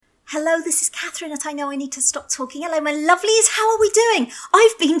Hello, this is Catherine at I Know I Need to Stop Talking. Hello, my lovelies. How are we doing?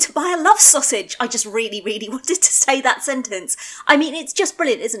 I've been to buy a love sausage. I just really wanted to say that sentence. I mean, it's just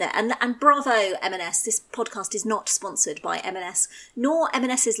brilliant, isn't it? And bravo, M&S. This podcast is not sponsored by M&S, nor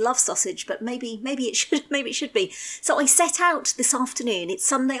M&S's love sausage, but maybe it should be. So I set out this afternoon. It's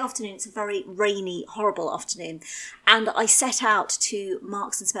Sunday afternoon. It's a very rainy, horrible afternoon. And I set out to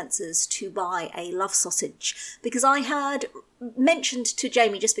Marks and Spencer's to buy a love sausage because I had mentioned to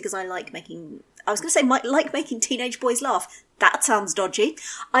Jamie, just because I like making teenage boys laugh. That sounds dodgy.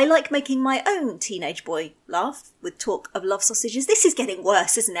 I like making my own teenage boy laugh with talk of love sausages. This is getting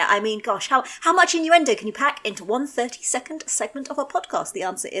worse, isn't it? I mean, gosh, how much innuendo can you pack into one 30-second segment of a podcast? The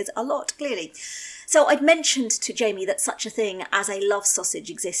answer is a lot, clearly. So I'd mentioned to Jamie that such a thing as a love sausage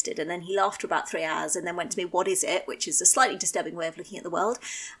existed, and then he laughed for about 3 hours and then went to me, what is it? Which is a slightly disturbing way of looking at the world.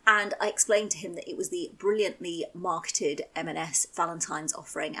 And I explained to him that it was the brilliantly marketed M&S Valentine's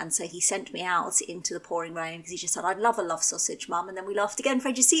offering. And so he sent me out into the pouring rain because he just said, I'd love a love sausage, Mum. And then we laughed again for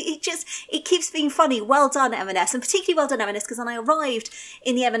ages. See, it keeps being funny. Well done, M&S. And particularly well done, M&S, because then I arrived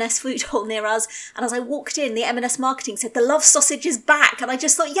in the M&S food hall near us. And as I walked in, the M&S marketing said, the love sausage is back. And I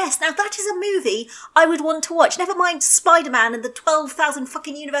just thought, yes, now that is a movie I would want to watch. Never mind Spider-Man and the 12,000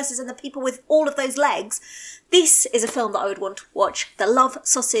 fucking universes and the people with all of those legs. This is a film that I would want to watch. The love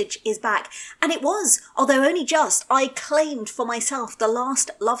sausage is back. And it was, although only just, I claimed for myself the last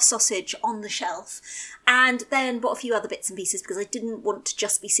love sausage on the shelf. And then bought a few other bits and pieces because I didn't want to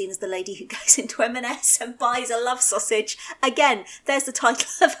just be seen as the lady who goes into M&S and buys a love sausage. Again, there's the title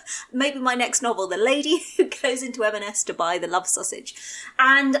of maybe my next novel, The Lady Who Goes into M&S to Buy the Love Sausage.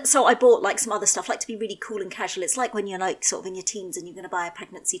 And so I bought like some other stuff, like to be really cool and casual. It's like when you're like sort of in your teens and you're going to buy a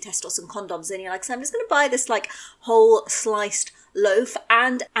pregnancy test or some condoms and you're like, so I'm just going to buy this like whole sliced loaf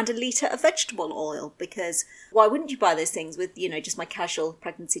and a litre of vegetable oil, because why wouldn't you buy those things with, you know, just my casual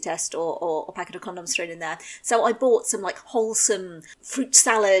pregnancy test or a packet of condoms thrown in there. So I bought some like wholesome fruit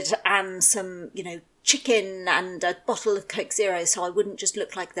salad and some, you know, chicken and a bottle of Coke Zero so I wouldn't just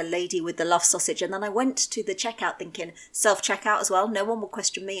look like the lady with the love sausage. And then I went to the checkout thinking, self-checkout as well, no one will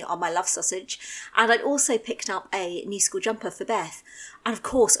question me on my love sausage. And I'd also picked up a new school jumper for Beth. And of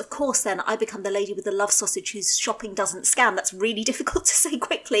course, then I become the lady with the love sausage whose shopping doesn't scan. That's really difficult to say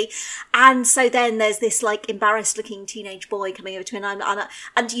quickly. And so then there's this like embarrassed looking teenage boy coming over to me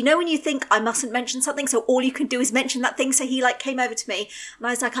and you know when you think I mustn't mention something, so all you can do is mention that thing. So he like came over to me and I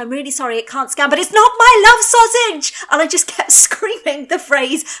was like, I'm really sorry, it can't scan, but it's not my love sausage. And I just kept screaming the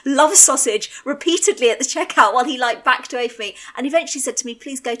phrase love sausage repeatedly at the checkout while he like backed away from me and eventually said to me,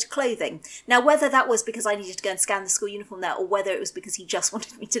 please go to clothing. Now, whether that was because I needed to go and scan the school uniform there or whether it was because he just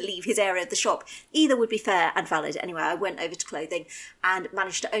wanted me to leave his area of the shop, either would be fair and valid. Anyway, I went over to clothing and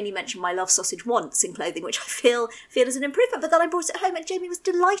managed to only mention my love sausage once in clothing, which I feel is an improvement. But then I brought it home and Jamie was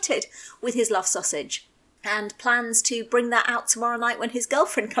delighted with his love sausage and plans to bring that out tomorrow night when his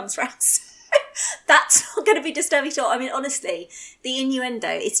girlfriend comes round. That's not going to be disturbing at all. I mean, honestly, the innuendo,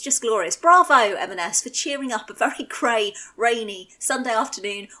 it's just glorious. Bravo, M&S, for cheering up a very grey, rainy Sunday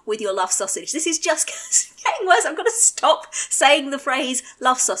afternoon with your love sausage. This is just getting worse. I've got to stop saying the phrase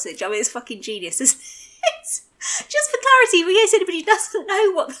love sausage. I mean, it's fucking genius, isn't it? Just for clarity, in case anybody doesn't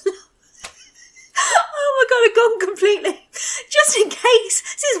know what the oh my god, I've gone completely. Just in case,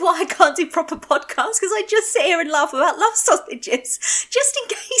 this is why I can't do proper podcasts, because I just sit here and laugh about love sausages. Just in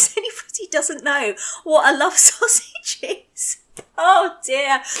case anybody doesn't know what a love sausage is. Oh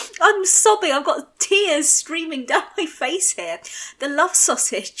dear, I'm sobbing. I've got tears streaming down my face here. The love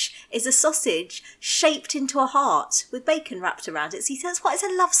sausage is a sausage shaped into a heart with bacon wrapped around it. So he says, what is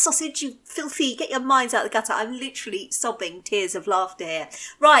a love sausage, you filthy? Get your minds out of the gutter. I'm literally sobbing tears of laughter here.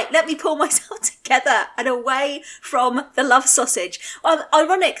 Right, let me pull myself together and away from the love sausage.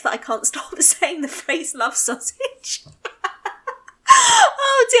 Ironic that I can't stop saying the phrase love sausage.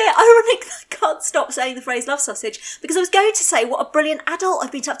 Oh dear, ironic that I can't stop saying the phrase love sausage because I was going to say what a brilliant adult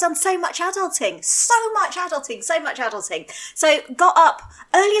I've been to. I've done so much adulting. So got up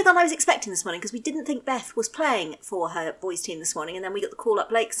earlier than I was expecting this morning because we didn't think Beth was playing for her boys team this morning, and then we got the call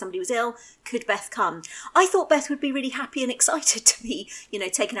up late because somebody was ill. Could Beth come? I thought Beth would be really happy and excited to be, you know,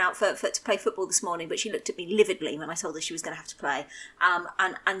 taken out to play football this morning, but she looked at me lividly when I told her she was going to have to play,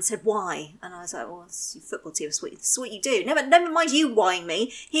 and said, why? And I was like, well, it's your football team, it's what you do. Never mind you whying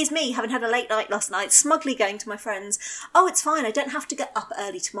me. Here's me, having had a late night last night, smugly going to my friends, oh, it's fine, I don't have to get up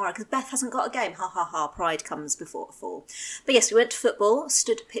early tomorrow because Beth hasn't got a game. Ha ha ha, pride comes before a fall. But yes, we went to football,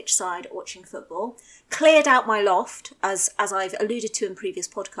 stood pitch side watching football, cleared out my loft, as I've alluded to in previous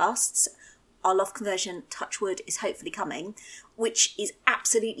podcasts. our loft conversion, touch wood, is hopefully coming, which is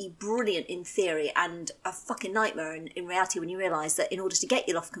absolutely brilliant in theory and a fucking nightmare in reality when you realise that in order to get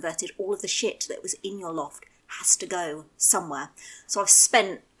your loft converted, all of the shit that was in your loft has to go somewhere. So I've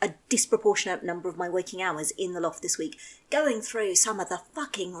spent a disproportionate number of my waking hours in the loft this week going through some of the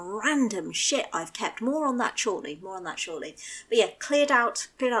fucking random shit I've kept. More on that shortly. But yeah, cleared out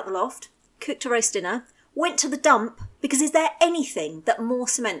the loft, cooked a roast dinner, went to the dump, because is there anything that more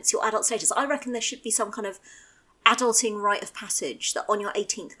cements your adult status? I reckon there should be some kind of adulting rite of passage that on your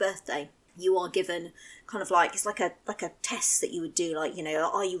 18th birthday you are given kind of like, it's like a test that you would do, like, you know,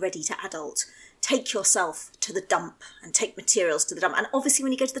 are you ready to adult? Take yourself to the dump and take materials to the dump. And obviously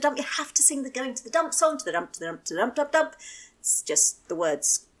when you go to the dump, you have to sing the going to the dump song, to the dump, to the dump, to the dump, dump, dump. It's just the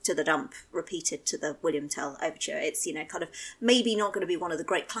words to the dump repeated to the William Tell overture. It's, you know, kind of maybe not going to be one of the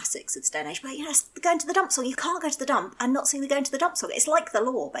great classics of this day and age, but, you know, it's the going to the dump song. You can't go to the dump and not sing the going to the dump song. It's like the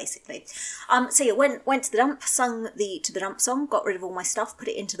law, basically. So yeah, went to the dump, sung the to the dump song, got rid of all my stuff, put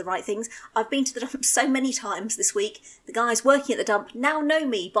it into the right things. I've been to the dump so many times this week. The guys working at the dump now know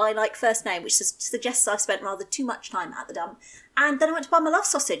me by, like, first name, which suggests I've spent rather too much time at the dump. And then I went to buy my love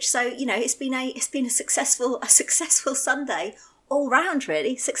sausage. So, you know, it's been a successful Sunday all round,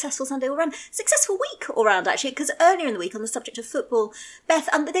 really. Successful Sunday all round. Successful week all round, actually, because earlier in the week on the subject of football, Beth,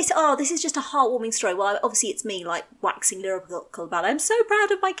 and they said, oh, this is just a heartwarming story. Well, obviously it's me, like, waxing lyrical about it. I'm so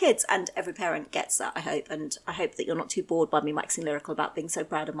proud of my kids, and every parent gets that, I hope, and I hope that you're not too bored by me waxing lyrical about being so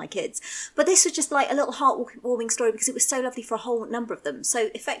proud of my kids. But this was just like a little heartwarming story because it was so lovely for a whole number of them. So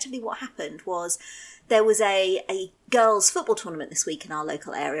effectively what happened was there was a girls' football tournament this week in our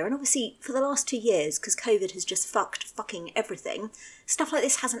local area, and obviously for the last 2 years, because COVID has just fucking everything, stuff like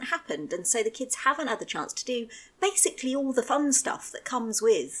this hasn't happened, and so the kids haven't had the chance to do basically all the fun stuff that comes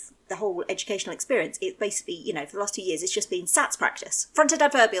with the whole educational experience. It basically, you know, for the last 2 years, it's just been SATs practice, fronted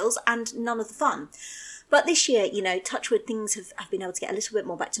adverbials, and none of the fun. But this year, you know, touch wood, things have been able to get a little bit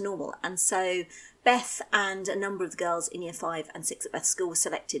more back to normal. And so Beth and a number of the girls in year 5 and 6 at Beth's school were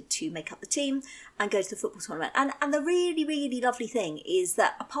selected to make up the team and go to the football tournament. And the really, really lovely thing is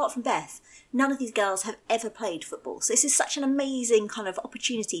that apart from Beth, none of these girls have ever played football. So this is such an amazing kind of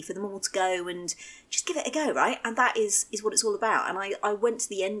opportunity for them all to go and just give it a go, right? And that is what it's all about. And I went to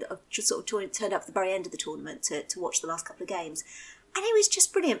the end of, just sort of turned up at the very end of the tournament to watch the last couple of games. And it was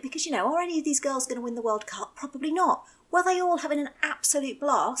just brilliant because, you know, are any of these girls going to win the World Cup? Probably not. Were they all having an absolute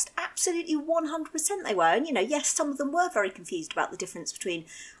blast? Absolutely 100% they were. And, you know, yes, some of them were very confused about the difference between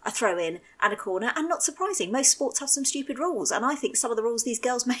a throw-in and a corner. And not surprising, most sports have some stupid rules. And I think some of the rules these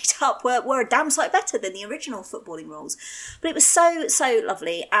girls made up were a damn sight better than the original footballing rules. But it was so, so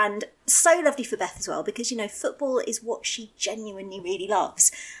lovely. And so lovely for Beth as well, because, you know, football is what she genuinely really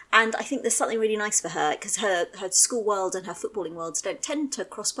loves. And I think there's something really nice for her, because her school world and her footballing worlds don't tend to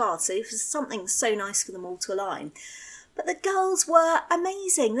cross paths. So it was something so nice for them all to align. But the girls were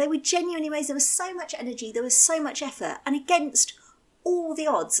amazing. They were genuinely amazing. There was so much energy. There was so much effort. And against all the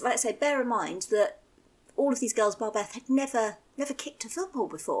odds, like I say, bear in mind that all of these girls, bar Beth, had never kicked a football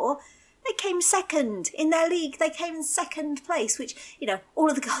before. They came second in their league. They came in second place, which, you know, all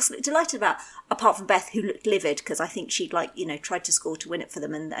of the girls looked delighted about, apart from Beth, who looked livid, because I think she'd, like, you know, tried to score to win it for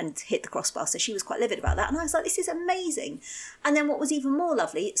them and hit the crossbar, so she was quite livid about that. And I was like, this is amazing. And then what was even more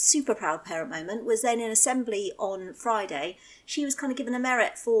lovely, super proud parent moment, was then in assembly on Friday, she was kind of given a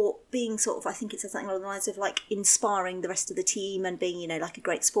merit for being sort of, I think it said something along the lines of, like, inspiring the rest of the team and being, you know, like a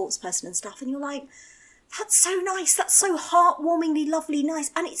great sports person and stuff. And you're like, that's so nice. That's so heartwarmingly lovely,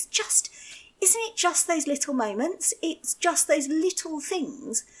 nice. And it's just, isn't it just those little moments? It's just those little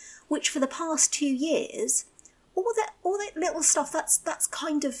things which for the past 2 years, all that little stuff, that's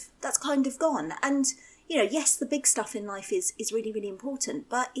kind of gone. And, you know, yes, the big stuff in life is really, really important,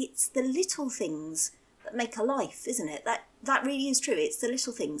 but it's the little things that make a life, isn't it? That really is true. It's the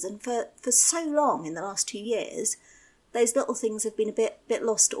little things. And for so long in the last 2 years, those little things have been a bit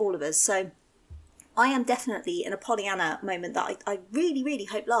lost to all of us. So I am definitely in a Pollyanna moment that I really, really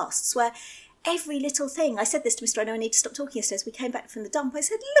hope lasts, where every little thing, I said this to Mr. I know I need to stop talking yesterday as we came back from the dump, I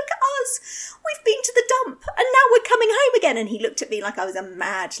said, look at us, we've been to the dump and now we're coming home again. And he looked at me like I was a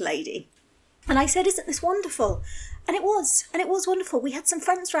mad lady. And I said, isn't this wonderful? And it was wonderful. We had some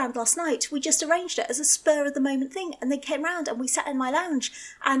friends round last night. We just arranged it as a spur of the moment thing, and they came round and we sat in my lounge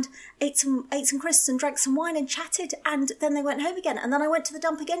and ate some crisps and drank some wine and chatted, and then they went home again. And then I went to the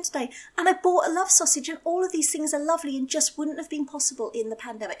dump again today and I bought a love sausage, and all of these things are lovely and just wouldn't have been possible in the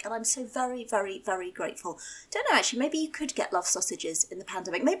pandemic. And I'm so very, very, very grateful. Don't know, actually, maybe you could get love sausages in the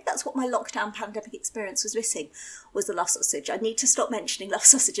pandemic. Maybe that's what my lockdown pandemic experience was missing, was the love sausage. I need to stop mentioning love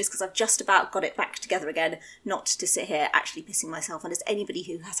sausages because I've just about got it back together again, not to sit here actually pissing myself. And as anybody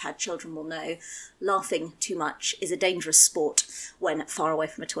who has had children will know, laughing too much is a dangerous sport when far away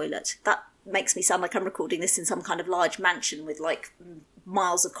from a toilet. That makes me sound like I'm recording this in some kind of large mansion with like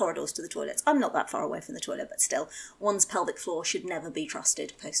miles of corridors to the toilets. I'm not that far away from the toilet, but still, one's pelvic floor should never be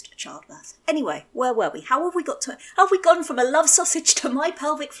trusted post childbirth. Anyway, where were we? How have we gone from a love sausage to my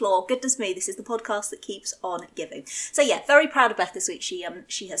pelvic floor? Goodness me, this is the podcast that keeps on giving. So yeah, very proud of Beth this week.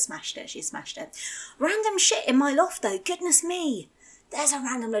 She has smashed it. She's smashed it. Random shit in my loft though. Goodness me. There's a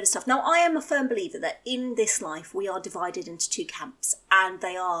random load of stuff. Now, I am a firm believer that in this life we are divided into two camps, and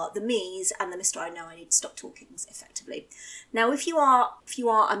they are the me's and the Mr. I know I need to stop talkings, effectively. Now, if you are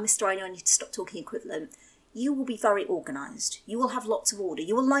a Mr. I know I need to stop talking equivalent, you will be very organised. You will have lots of order.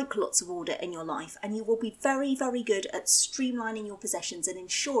 You will like lots of order in your life, and you will be very, very good at streamlining your possessions and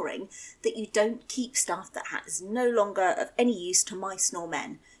ensuring that you don't keep stuff that is no longer of any use to mice nor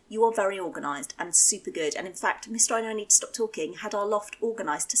men. You are very organised and super good. And in fact, Mr. I know I need to stop talking had our loft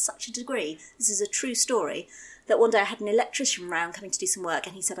organised to such a degree, this is a true story, that one day I had an electrician round coming to do some work,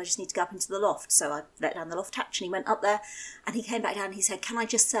 and he said, I just need to go up into the loft. So I let down the loft hatch and he went up there, and he came back down and he said, can I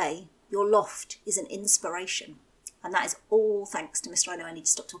just say, your loft is an inspiration. And that is all thanks to Mr. I know I need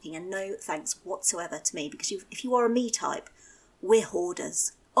to stop talking, and no thanks whatsoever to me, because if you are a me type, we're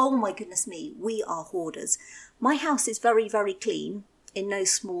hoarders. Oh my goodness me, we are hoarders. My house is very, very clean. In no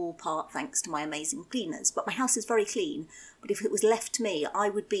small part thanks to my amazing cleaners. But my house is very clean. But if it was left to me, I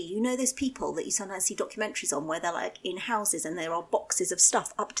would be, you know those people that you sometimes see documentaries on where they're like in houses and there are boxes of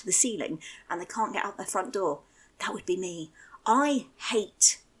stuff up to the ceiling and they can't get out their front door? That would be me. I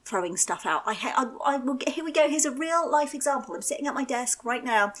hate throwing stuff out. Here we go. Here's a real life example. I'm sitting at my desk right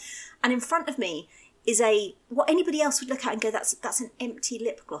now, and in front of me is what anybody else would look at and go, that's an empty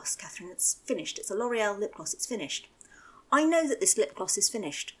lip gloss, Catherine. It's finished. It's a L'Oreal lip gloss. It's finished. I know that this lip gloss is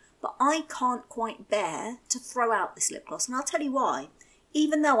finished, but I can't quite bear to throw out this lip gloss. And I'll tell you why.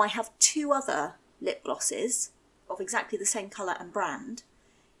 Even though I have 2 other lip glosses of exactly the same colour and brand,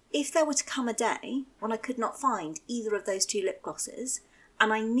 if there were to come a day when I could not find either of those 2 lip glosses,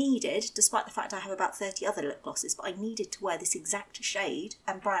 and I needed, despite the fact I have about 30 other lip glosses, but I needed to wear this exact shade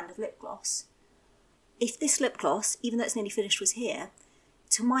and brand of lip gloss, if this lip gloss, even though it's nearly finished, was here,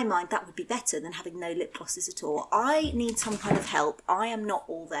 to my mind, that would be better than having no lip glosses at all. I need some kind of help. I am not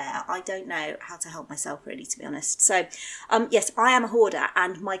all there. I don't know how to help myself, really, to be honest. So, yes, I am a hoarder,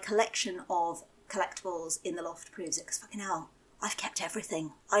 and my collection of collectibles in the loft proves it, because fucking hell, I've kept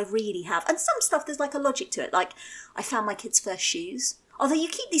everything. I really have. And some stuff, there's like a logic to it. Like, I found my kids' first shoes. Although you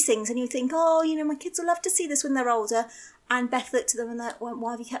keep these things and you think, oh, you know, my kids will love to see this when they're older. And Beth looked at them and thought, well,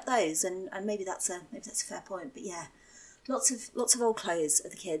 why have you kept those? And maybe that's a fair point. But yeah. Lots of old clothes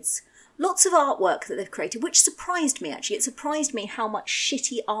of the kids. Lots of artwork that they've created, which surprised me, actually. It surprised me how much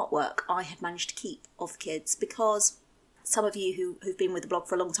shitty artwork I had managed to keep of the kids, because some of you who've been with the blog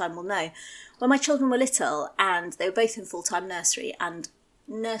for a long time will know, when my children were little and they were both in full-time nursery, and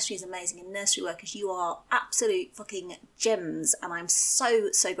nursery is amazing, and nursery workers, you are absolute fucking gems, and I'm so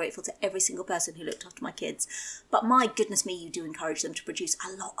grateful to every single person who looked after my kids. But my goodness me, you do encourage them to produce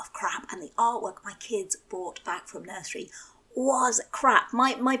a lot of crap, and the artwork my kids brought back from nursery was crap.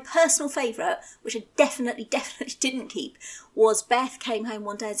 My personal favourite, which I definitely didn't keep, was Beth came home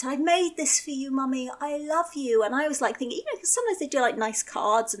one day and said, I made this for you, Mummy, I love you. And I was like thinking, you know, because sometimes they do like nice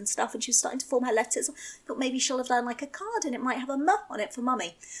cards and stuff, and she was starting to form her letters. I thought maybe she'll have done like a card and it might have a M on it for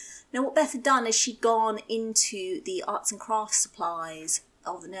Mummy. Now what Beth had done is she'd gone into the arts and crafts supplies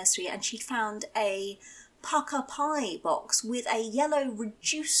of the nursery, and she'd found a pucker pie box with a yellow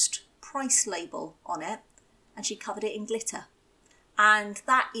reduced price label on it, and she covered it in glitter. And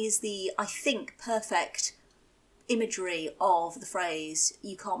that is the, I think, perfect imagery of the phrase,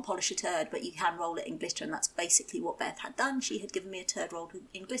 you can't polish a turd, but you can roll it in glitter. And that's basically what Beth had done. She had given me a turd rolled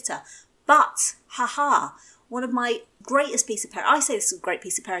in glitter. But, haha, one of my greatest piece of parenting, I say this is a great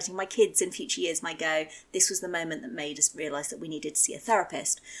piece of parenting, my kids in future years might go, this was the moment that made us realise that we needed to see a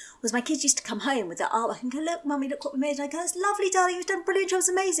therapist, was my kids used to come home with their artwork and go, look, Mummy, look what we made. And I go, that's lovely, darling, you've done a brilliant job, it's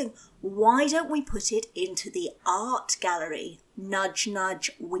amazing. Why don't we put it into the art gallery? Nudge,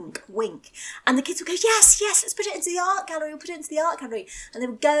 nudge, wink, wink. And the kids would go, yes, let's put it into the art gallery, we'll put it into the art gallery. And they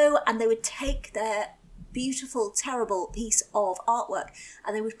would go and they would take their beautiful, terrible piece of artwork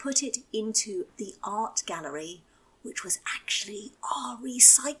and they would put it into the art gallery, which was actually our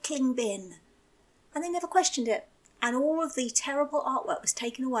recycling bin. And they never questioned it. And all of the terrible artwork was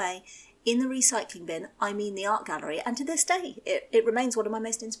taken away in the recycling bin, I mean the art gallery, and to this day it remains one of my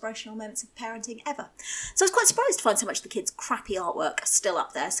most inspirational moments of parenting ever. So I was quite surprised to find so much of the kids' crappy artwork still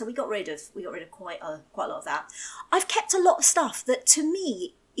up there, so we got rid of quite a lot of that. I've kept a lot of stuff that to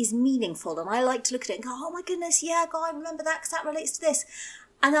me is meaningful, and I like to look at it and go, oh my goodness, yeah, God, I remember that because that relates to this.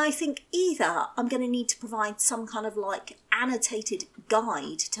 And I think either I'm going to need to provide some kind of like annotated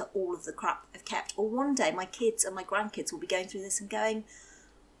guide to all of the crap I've kept, or one day my kids and my grandkids will be going through this and going,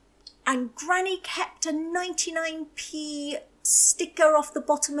 and Granny kept a 99p sticker off the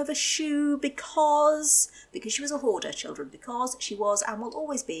bottom of a shoe because she was a hoarder, children, because she was and will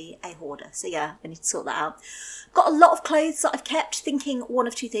always be a hoarder. So yeah, I need to sort that out. Got a lot of clothes that I've kept, thinking one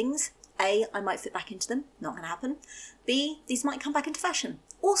of two things. A, I might fit back into them, not going to happen. B, these might come back into fashion.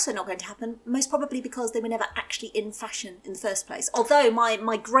 Also not going to happen, most probably because they were never actually in fashion in the first place. Although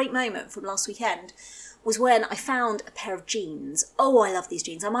my great moment from last weekend was when I found a pair of jeans. Oh, I love these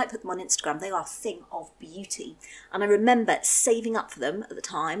jeans. I might put them on Instagram. They are a thing of beauty. And I remember saving up for them at the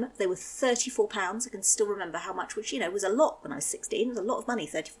time. They were £34. I can still remember how much, which, was a lot when I was 16. It was a lot of money,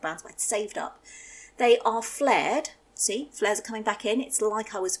 £34, but I'd saved up. They are flared. See, flares are coming back in. It's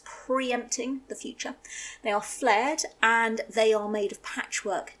like I was preempting the future. They are flared and they are made of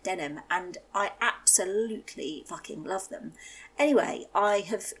patchwork denim, and I absolutely fucking love them. Anyway, I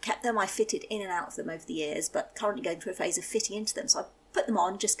have kept them. I fitted in and out of them over the years, but currently going through a phase of fitting into them. So I put them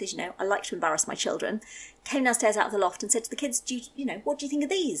on just because, I like to embarrass my children. Came downstairs out of the loft and said to the kids, what do you think of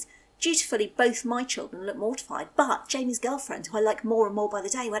these? Dutifully, both my children looked mortified, but Jamie's girlfriend, who I like more and more by the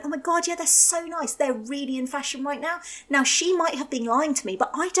day, went, oh my God, yeah, they're so nice. They're really in fashion right now. Now, she might have been lying to me, but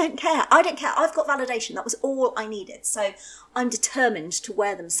I don't care. I don't care. I've got validation. That was all I needed. So I'm determined to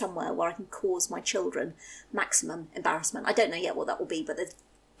wear them somewhere where I can cause my children maximum embarrassment. I don't know yet what that will be, but there's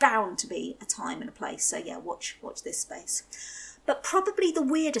bound to be a time and a place. So yeah, watch this space. But probably the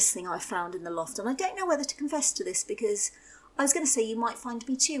weirdest thing I found in the loft, and I don't know whether to confess to this because I was going to say you might find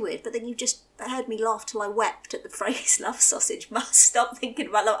me too weird, but then you just heard me laugh till I wept at the phrase love sausage. Must stop thinking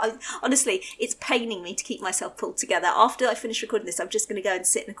about love. Honestly, it's paining me to keep myself pulled together. After I finish recording this, I'm just going to go and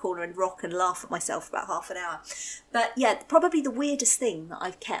sit in a corner and rock and laugh at myself for about half an hour. But yeah, probably the weirdest thing that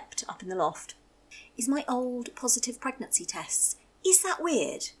I've kept up in the loft is my old positive pregnancy tests. Is that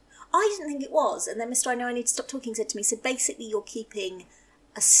weird? I didn't think it was. And then Mr. I Know I Need to Stop Talking said to me, so basically you're keeping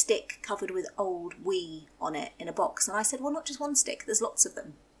a stick covered with old wee on it in a box. And I said, well, not just one stick, there's lots of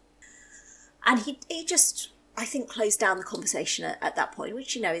them. And he just, I think, closed down the conversation at that point,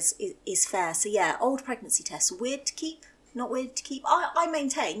 which, is fair. So yeah, old pregnancy tests, weird to keep, not weird to keep. I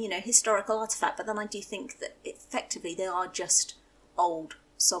maintain, historical artefact, but then I do think that effectively they are just old,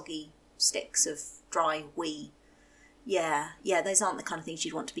 soggy sticks of dry wee. Yeah, those aren't the kind of things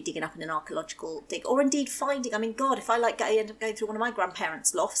you'd want to be digging up in an archaeological dig, or indeed finding. I mean, God, if I end up going through one of my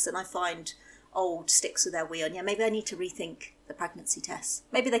grandparents' lofts and I find old sticks with their wee on, maybe I need to rethink the pregnancy tests.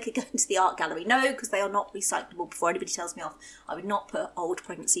 Maybe they could go into the art gallery. No, because they are not recyclable. Before anybody tells me off, I would not put old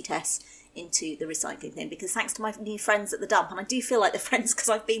pregnancy tests into the recycling thing, because thanks to my new friends at the dump, and I do feel like they're friends because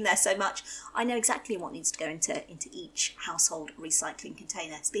I've been there so much, I know exactly what needs to go into each household recycling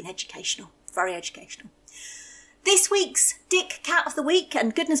container. It's been educational, very educational. This week's Dick Cat of the Week,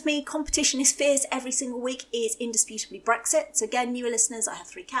 and goodness me, competition is fierce every single week, is indisputably Brexit. So again, newer listeners, I have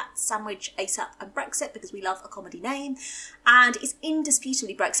 3 cats, Sandwich, ASAP and Brexit, because we love a comedy name. And it's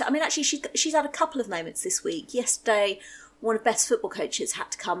indisputably Brexit. I mean, actually, she's had a couple of moments this week. Yesterday, one of Beth's football coaches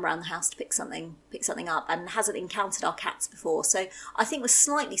had to come around the house to pick something up, and hasn't encountered our cats before. So I think was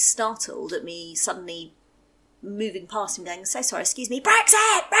slightly startled at me suddenly moving past him going, so sorry, excuse me,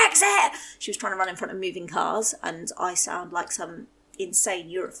 Brexit! She was trying to run in front of moving cars, and I sound like some insane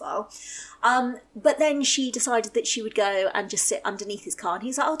Europhile. But then she decided that she would go and just sit underneath his car, and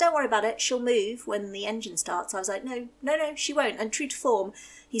he's like, oh, don't worry about it, she'll move when the engine starts. I was like, no, she won't. And true to form,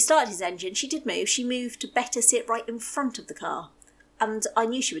 he started his engine, she did move, she moved to better sit right in front of the car. And I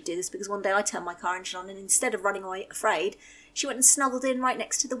knew she would do this because one day I turned my car engine on, and instead of running away afraid, she went and snuggled in right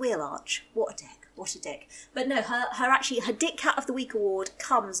next to the wheel arch. What a dick. But no, her Dick Cat of the Week award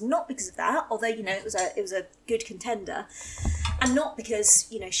comes not because of that, although, it was a good contender, and not because,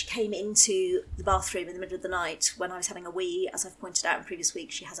 she came into the bathroom in the middle of the night when I was having a wee. As I've pointed out in previous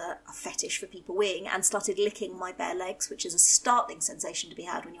weeks, she has a fetish for people weeing, and started licking my bare legs, which is a startling sensation to be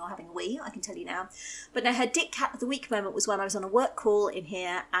had when you're having a wee, I can tell you now. But no, her Dick Cat of the Week moment was when I was on a work call in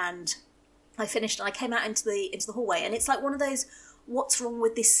here, and I finished and I came out into the hallway, and it's like one of those what's wrong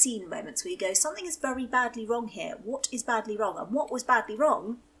with this scene moments where you go, something is very badly wrong here. What is badly wrong? And what was badly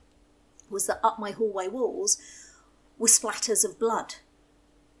wrong was that up my hallway walls were splatters of blood,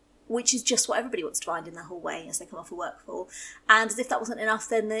 which is just what everybody wants to find in their hallway as they come off a work call. And as if that wasn't enough,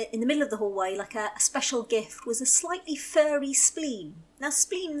 then in the middle of the hallway, like a special gift, was a slightly furry spleen. Now,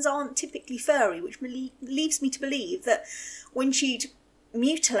 spleens aren't typically furry, which leaves me to believe that when she'd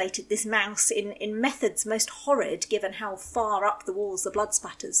mutilated this mouse in methods most horrid, given how far up the walls the blood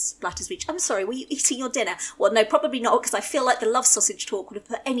splatters reach. I'm sorry, were you eating your dinner? Well, no, probably not, because I feel like the love sausage talk would have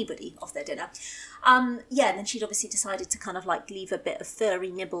put anybody off their dinner. And then she'd obviously decided to kind of like leave a bit of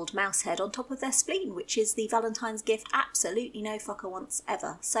furry nibbled mouse head on top of their spleen, which is the Valentine's gift absolutely no fucker wants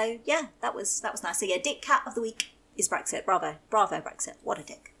ever. So yeah, that was nice. So yeah, Dick Cat of the Week is Brexit. Bravo Brexit. What a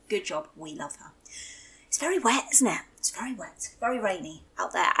dick. Good job. We love her. It's very wet, isn't it? It's very wet, very rainy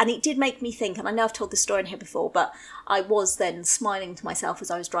out there. And it did make me think, and I know I've told this story in here before, but I was then smiling to myself as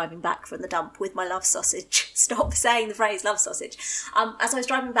I was driving back from the dump with my love sausage. Stop saying the phrase love sausage. As I was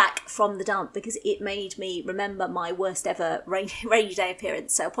driving back from the dump, because it made me remember my worst ever rainy day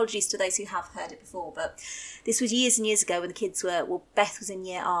appearance. So apologies to those who have heard it before, but this was years and years ago when the kids Beth was in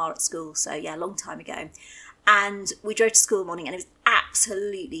year R at school. So yeah, a long time ago. And we drove to school in the morning and it was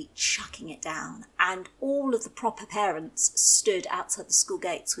absolutely chucking it down. And all of the proper parents stood outside the school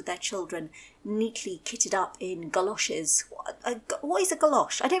gates with their children neatly kitted up in galoshes. What is a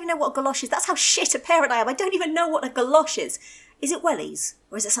galosh? I don't even know what a galosh is. That's how shit a parent I am. I don't even know what a galosh is. Is it wellies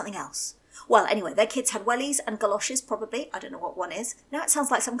or is it something else? Well, anyway, their kids had wellies and galoshes, probably. I don't know what one is. Now it sounds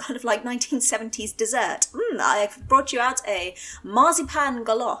like some kind of like 1970s dessert. I've brought you out a marzipan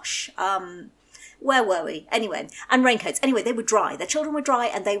galosh. Where were we? Anyway, and raincoats. Anyway, they were dry. Their children were dry,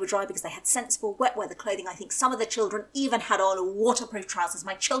 and they were dry because they had sensible wet weather clothing. I think some of the children even had on waterproof trousers.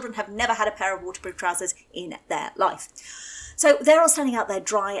 My children have never had a pair of waterproof trousers in their life. So they're all standing out there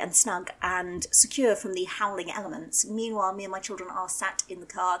dry and snug and secure from the howling elements. Meanwhile, me and my children are sat in the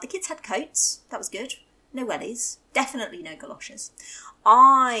car. The kids had coats. That was good. No wellies. Definitely no galoshes.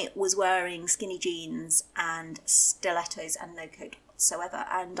 I was wearing skinny jeans and stilettos and no coat whatsoever,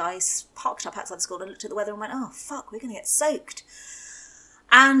 and I parked up outside the school and looked at the weather and went, oh fuck, we're going to get soaked.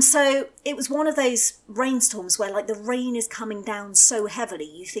 And so it was one of those rainstorms where like the rain is coming down so heavily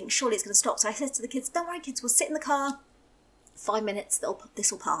you think surely it's going to stop. So I said to the kids, don't worry kids, we'll sit in the car, 5 minutes,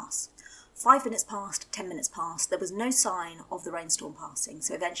 this will pass. 5 minutes passed, 10 minutes passed. There was no sign of the rainstorm passing,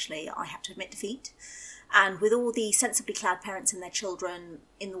 so eventually I had to admit defeat. And with all the sensibly clad parents and their children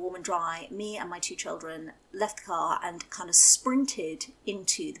in the warm and dry, me and my 2 children left the car and kind of sprinted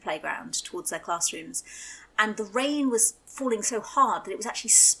into the playground towards their classrooms. And the rain was falling so hard that it was actually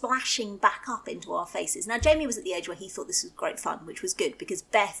splashing back up into our faces. Now, Jamie was at the age where he thought this was great fun, which was good because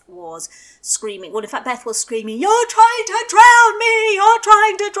Beth was screaming. Well, in fact, Beth was screaming, "You're trying to drown me! You're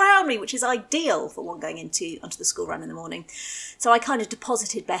trying to drown me!" which is ideal for one going onto the school run in the morning. So I kind of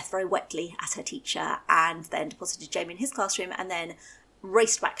deposited Beth very wetly at her teacher and then deposited Jamie in his classroom and then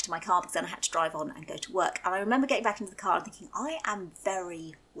raced back to my car because then I had to drive on and go to work. And I remember getting back into the car and thinking, I am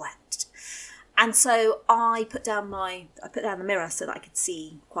very wet. And so I put down the mirror so that I could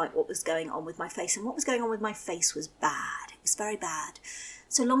see quite what was going on with my face. And what was going on with my face was bad. It was very bad.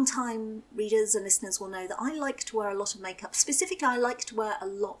 So long-time readers and listeners will know that I like to wear a lot of makeup. Specifically, I like to wear a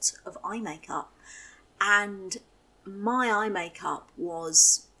lot of eye makeup. And my eye makeup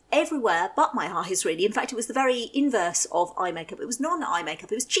was everywhere but my eyes, really. In fact, it was the very inverse of eye makeup. It was non-eye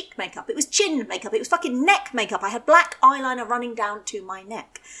makeup. It was cheek makeup. It was chin makeup. It was fucking neck makeup. I had black eyeliner running down to my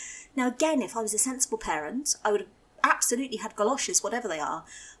neck. Now, again, if I was a sensible parent, I would have absolutely had galoshes, whatever they are.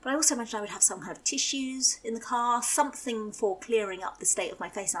 But I also imagine I would have some kind of tissues in the car, something for clearing up the state of my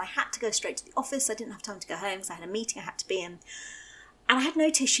face. And I had to go straight to the office. I didn't have time to go home because I had a meeting I had to be in. And I had no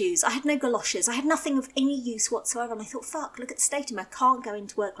tissues. I had no galoshes. I had nothing of any use whatsoever. And I thought, fuck, look at the state of me. I can't go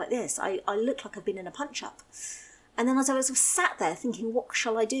into work like this. I look like I've been in a punch-up. And then as I was sat there thinking, what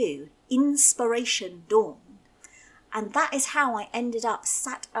shall I do? Inspiration dawned. And that is how I ended up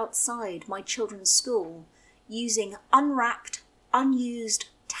sat outside my children's school using unwrapped, unused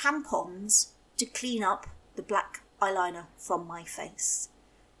tampons to clean up the black eyeliner from my face.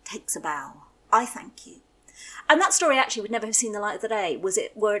 Takes a bow. I thank you. And that story actually would never have seen the light of the day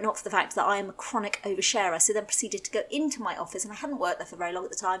were it not for the fact that I am a chronic oversharer. So then proceeded to go into my office, and I hadn't worked there for very long at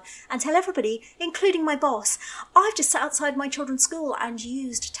the time, and tell everybody, including my boss, I've just sat outside my children's school and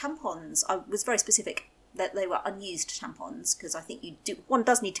used tampons. I was very specific that they were unused tampons, because I think one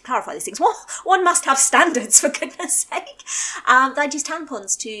does need to clarify these things. Well, one must have standards, for goodness sake. I used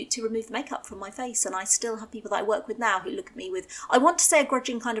tampons to remove the makeup from my face, and I still have people that I work with now who look at me with, I want to say a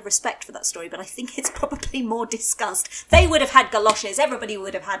grudging kind of respect for that story, but I think it's probably more disgust. They would have had galoshes. Everybody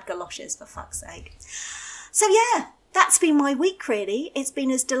would have had galoshes, for fuck's sake. So yeah, that's been my week, really. It's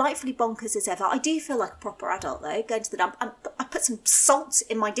been as delightfully bonkers as ever. I do feel like a proper adult, though, going to the dump. I put some salt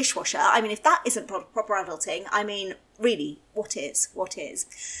in my dishwasher. I mean, if that isn't proper adulting, I mean, really, what is? What is?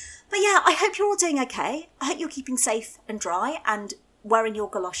 But yeah, I hope you're all doing okay. I hope you're keeping safe and dry and wearing your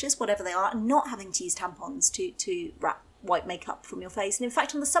galoshes, whatever they are, and not having to use tampons to wrap white makeup from your face. And in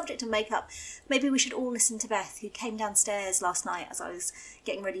fact, on the subject of makeup, maybe we should all listen to Beth, who came downstairs last night as I was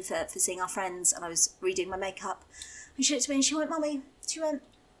getting ready for seeing our friends, and I was redoing my makeup. And she looked at me and she went, "Mummy," she went,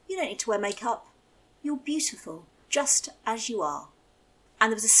 "you don't need to wear makeup. You're beautiful, just as you are."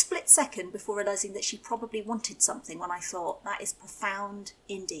 And there was a split second before realising that she probably wanted something when I thought, that is profound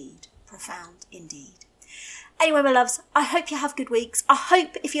indeed. Profound indeed. Anyway, my loves, I hope you have good weeks. I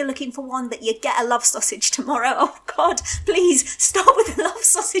hope if you're looking for one that you get a love sausage tomorrow. Oh God, please stop with the love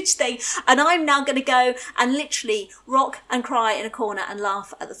sausage thing. And I'm now going to go and literally rock and cry in a corner and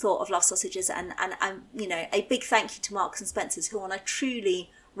laugh at the thought of love sausages. And you know, a big thank you to Marks and Spencer's, who on a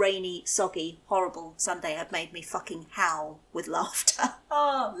truly rainy, soggy, horrible Sunday have made me fucking howl with laughter.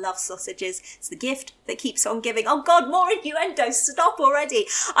 Oh, love sausages. It's the gift that keeps on giving. Oh God, more innuendo. Stop already.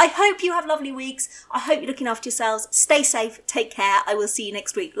 I hope you have lovely weeks. I hope you're looking after yourselves. Stay safe. Take care. I will see you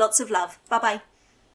next week. Lots of love. Bye-bye.